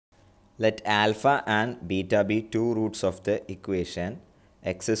Let alpha and beta be two roots of the equation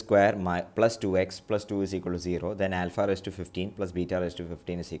x square plus 2x plus 2 is equal to 0. Then alpha raised to 15 plus beta raised to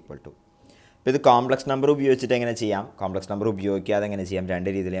 15 is equal to. ഇപ്പോൾ ഇത് complex number ഉപയോഗിച്ചിട്ട് എങ്ങനെ ചെയ്യാം? Complex number ഉപയോഗിക്കാതെ എങ്ങനെ ചെയ്യാം? രണ്ട്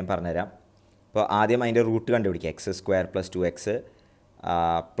രീതിയിൽ ഞാൻ പറഞ്ഞുതരാം. അപ്പോൾ ആദ്യം അതിൻ്റെ റൂട്ട് കണ്ടുപിടിക്കുക. X square plus 2x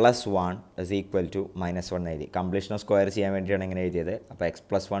plus 1 is equal to -1 എഴുതി. കംപ്ലീഷൻ ഓഫ് സ്ക്വയർ ചെയ്യാൻ വേണ്ടിയിട്ടാണ് എങ്ങനെ എഴുതിയത്. അപ്പോൾ X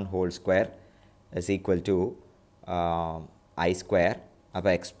plus 1 whole square is equal to I square.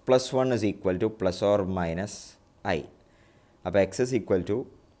 അപ്പോൾ X plus 1 is equal two plus or minus I. അപ്പോൾ X is equal to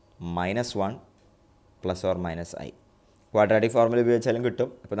 -1 plus or minus I. Quadratic formula ഉപയോഗിച്ചാലും കിട്ടും.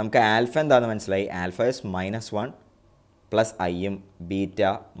 അപ്പോൾ നമുക്ക് ആൽഫ എന്താണെന്ന് മനസ്സിലായി. ആൽഫ ഇസ് -1 പ്ലസ് ഐയും beta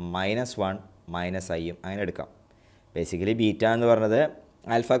 -1 minus ഐയും അങ്ങനെ എടുക്കാം. ബേസിക്കലി ബീറ്റ എന്ന് പറഞ്ഞത്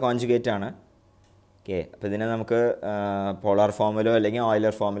ആൽഫ കോൺജുഗേറ്റ് ആണ്. ഓക്കെ, അപ്പോൾ ഇതിനെ നമുക്ക് പോളാർ ഫോമിലോ അല്ലെങ്കിൽ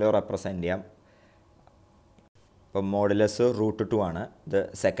ഓയിലർ ഫോമിലോ റെപ്രസെൻറ്റ് ചെയ്യാം. അപ്പോൾ മോഡുലസ് √2 ആണ്. ഇത്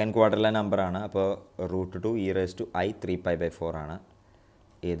സെക്കൻഡ് ക്വാർട്ടറിലെ നമ്പറാണ്. അപ്പോൾ √2 e⁻i 3π/4 ആണ്.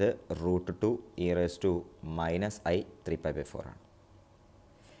 ഇത് √2 e⁻ - i 3π/4 ആണ്.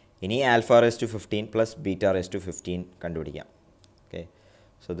 ഇനി alpha rays to 15 plus beta raise to 15 കണ്ടുപിടിക്കാം. Okay,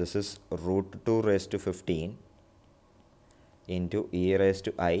 so this is √2 raise to 15 into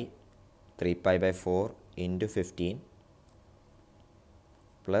e⁻i 3π/4 into 15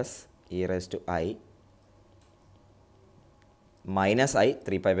 plus e⁻i - i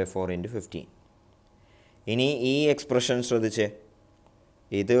 3π/4 into 15. ഇനി ഈ എക്സ്പ്രഷൻ ശ്രദ്ധിച്ച്,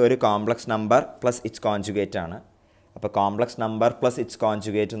 ഇത് ഒരു complex number plus it's conjugate ആണ്. അപ്പോൾ complex number plus it's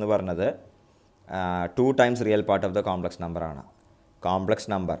conjugate എന്ന് പറഞ്ഞത് 2 times real part of the complex number ആണ്. Complex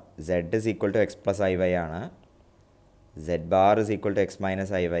number z is equal to X plus I Y ആണ്. z bar is equal to X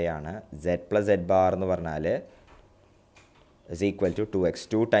minus I Y ആണ്. z plus z bar എന്ന് പറഞ്ഞാൽ is equal to 2x,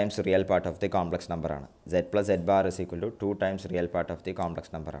 2 times real part of the complex number ആണ്. z plus z bar is equal to 2 times real part of the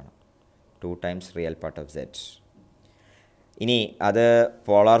complex number ആണ്. 2 times real part of z. ഇനി അത്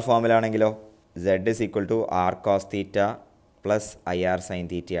polar ഫോമിലാണെങ്കിലോ z is equal to R cos theta plus I R sign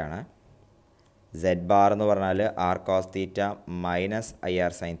തീറ്റയാണ്. z bar എന്ന് പറഞ്ഞാൽ R cos theta minus I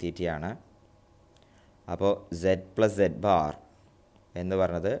R sign തീറ്റയാണ്. അപ്പോൾ z plus z bar എന്ന്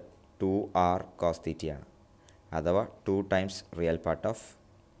പറഞ്ഞത് 2r കോസ് തീറ്റയാണ്, അഥവാ 2 times real part of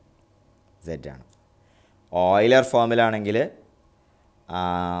z ആണ്. Euler ഫോമിലാണെങ്കിൽ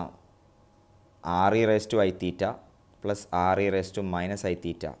r e⁻i theta plus r e⁻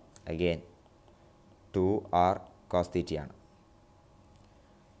 തീറ്റ അഗെയിൻ 2r കോസ് തീറ്റയാണ്.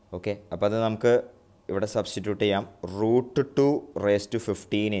 ഓക്കെ, അപ്പോൾ അത് നമുക്ക് ഇവിടെ സബ്സ്റ്റിറ്റ്യൂട്ട് ചെയ്യാം. √2 raise to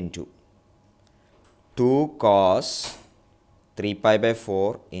 15 into 2 cos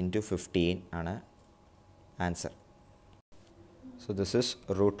 3π/4 into 15 ആണ് answer. So this is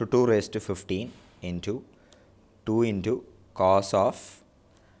 √2 raise to 15 into 2 into cos of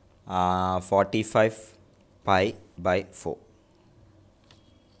 45π/4.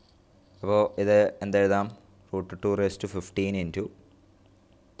 അപ്പോൾ ഇത് എന്തെഴുതാം? √2 raise to 15 into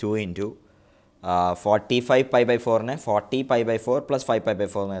 2 into 45π/4നെ 40π/4 plus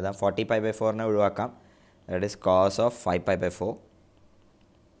 5π/4 എന്ന് എഴുതാം. 40π/4നെ ഒഴിവാക്കാം. That is cos of 5π/4.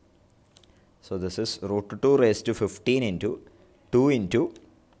 So this is √2 raise to 15 into 2 into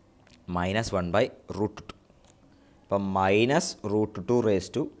 -1/√2. അപ്പം -√2 raise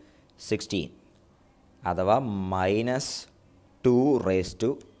to 16 അഥവാ -2 raise to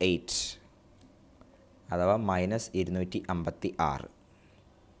 8 അഥവാ -256.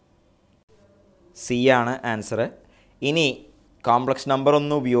 C ആണ് answer. ഇനി കോംപ്ലക്സ് നമ്പർ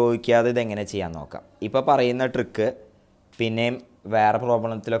ഒന്നും ഉപയോഗിക്കാതെ ഇതെങ്ങനെ ചെയ്യാൻ നോക്കാം. ഇപ്പോൾ പറയുന്ന ട്രിക്ക് പിന്നെയും വേറെ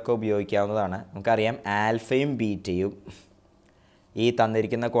പ്രോബ്ലത്തിലൊക്കെ ഉപയോഗിക്കാവുന്നതാണ്. നമുക്കറിയാം ആൽഫയും ബീറ്റയും ഈ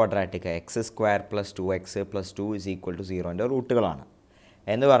തന്നിരിക്കുന്ന quadratic X square plus 2x plus 2 is equal to 0ൻ്റെ റൂട്ടുകളാണ്.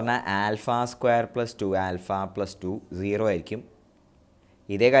 എന്ന് പറഞ്ഞാൽ alpha square plus 2 alpha plus 2 0 ആയിരിക്കും.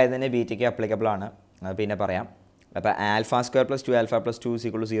 ഇതേ കാര്യം തന്നെ ബീറ്റയ്ക്ക് അപ്ലിക്കബിൾ ആണ്, അത് പിന്നെ പറയാം. അപ്പോൾ alpha square plus 2 alpha plus 2 is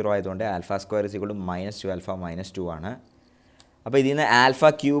equal to 0 ആയതുകൊണ്ട് alpha square is equal to -2 alpha -2 ആണ്. അപ്പോൾ ഇതിൽ നിന്ന് ആൽഫ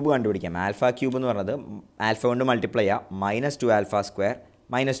ക്യൂബ് കണ്ടുപിടിക്കാം. ആൽഫ ക്യൂബ് എന്ന് പറയുന്നത് ആൽഫ കൊണ്ട് മൾട്ടിപ്ലൈ ചെയ്യാം. -2 ആൽഫ സ്ക്വയർ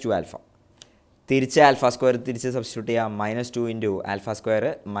 -2 ആൽഫ. തിരിച്ച് ആൽഫ സ്ക്വയർ തിരിച്ച് സബ്സ്റ്റിറ്റ്യൂട്ട് ചെയ്യാം. -2 into alpha square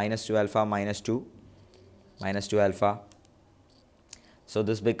 -2 alpha -2 alpha. So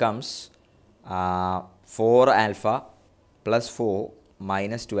this becomes 4 alpha plus 4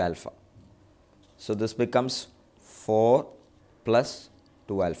 minus 2 alpha. So this becomes 4 plus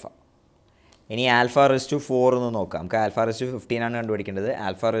 2 alpha. ഇനി ആൽഫ റേസ് ടു 4 എന്ന് നോക്കാം. നമുക്ക് ആൽഫ റേസ് ടു 15 ആണ് കണ്ടുപിടിക്കേണ്ടത്.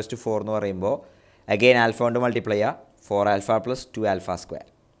 ആൽഫ റേസ് ടു 4 എന്ന് പറയുമ്പോൾ അഗെയിൻ ആൽഫ കൊണ്ട് മൾട്ടിപ്ലൈ ചെയ്യുക. 4 alpha plus 2 alpha square.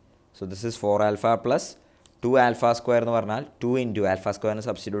 So this is 4 alpha plus 2 alpha square എന്ന് പറഞ്ഞാൽ 2 ഇൻറ്റു ആൽഫ സ്ക്വയറിന്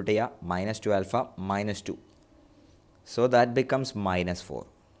സബ്സ്റ്റിറ്റ്യൂട്ട് ചെയ്യുക -2 ആൽഫ -2. So that becomes -4.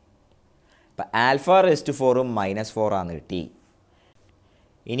 അപ്പോൾ ആൽഫ റേസ് ടു 4 -4 ആണ് കിട്ടി.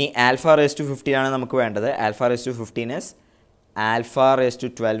 ഇനി ആൽഫ റേസ് ടു 15 ആണ് നമുക്ക് വേണ്ടത്. Alpha rays to 15 is alpha rays to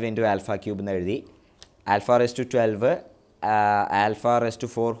 12 into alpha cube എന്ന് എഴുതി. Alpha rays to 12 alpha rays to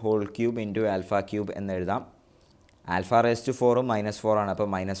 4 whole cube into alpha cube എന്ന് എഴുതാം. ആൽഫ റേസ് ടു 4 -4 ആണ്. അപ്പോൾ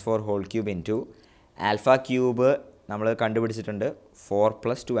 -4 whole cube into alpha cube നമ്മൾ കണ്ടുപിടിച്ചിട്ടുണ്ട് 4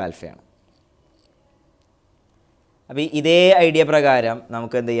 + 2 ആൽഫയാണ്. അപ്പോൾ ഇതേ ഐഡിയ പ്രകാരം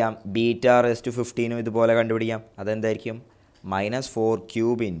നമുക്ക് എന്ത് ചെയ്യാം, ബീറ്റ റേസ് ടു 15 ഇതുപോലെ കണ്ടുപിടിക്കാം. അതെന്തായിരിക്കും, -4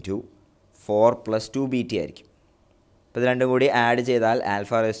 ക്യൂബ് ഇൻറ്റു 4 + 2 ബീറ്റ ആയിരിക്കും. അപ്പോൾ ഇത് രണ്ടും കൂടി ആഡ് ചെയ്താൽ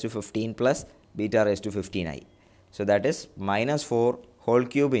alpha rays to 15 plus beta raise to 15 ആയി. So that is -4 whole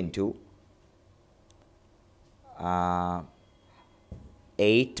cube into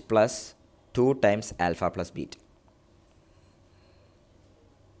 8 + 2 times alpha plus beta.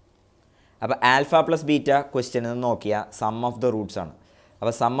 അപ്പോൾ ആൽഫ പ്ലസ് ബീറ്റ ക്വസ്റ്റ്യനിൽ നിന്ന് നോക്കിയാൽ സം ഓഫ് ദ റൂട്ട്സ് ആണ്.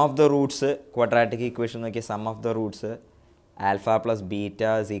 അപ്പോൾ some of the Roots quadratic equation നോക്കിയാൽ some of the Roots alpha plus beta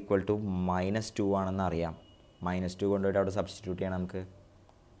is equal to -2 ആണെന്ന് അറിയാം. -2 കൊണ്ടുപോയിട്ട് അവിടെ സബ്സ്റ്റിറ്റ്യൂട്ട് ചെയ്യണം നമുക്ക്.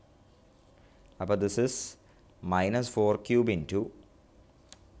 അപ്പോൾ this is -4 cube into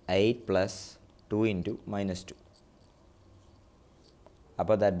 8 + 2 into -2.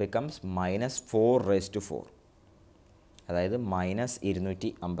 അപ്പോൾ ദാറ്റ് ബിക്കംസ് -4 റേസ് ടു 4, അതായത്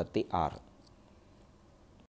 -256.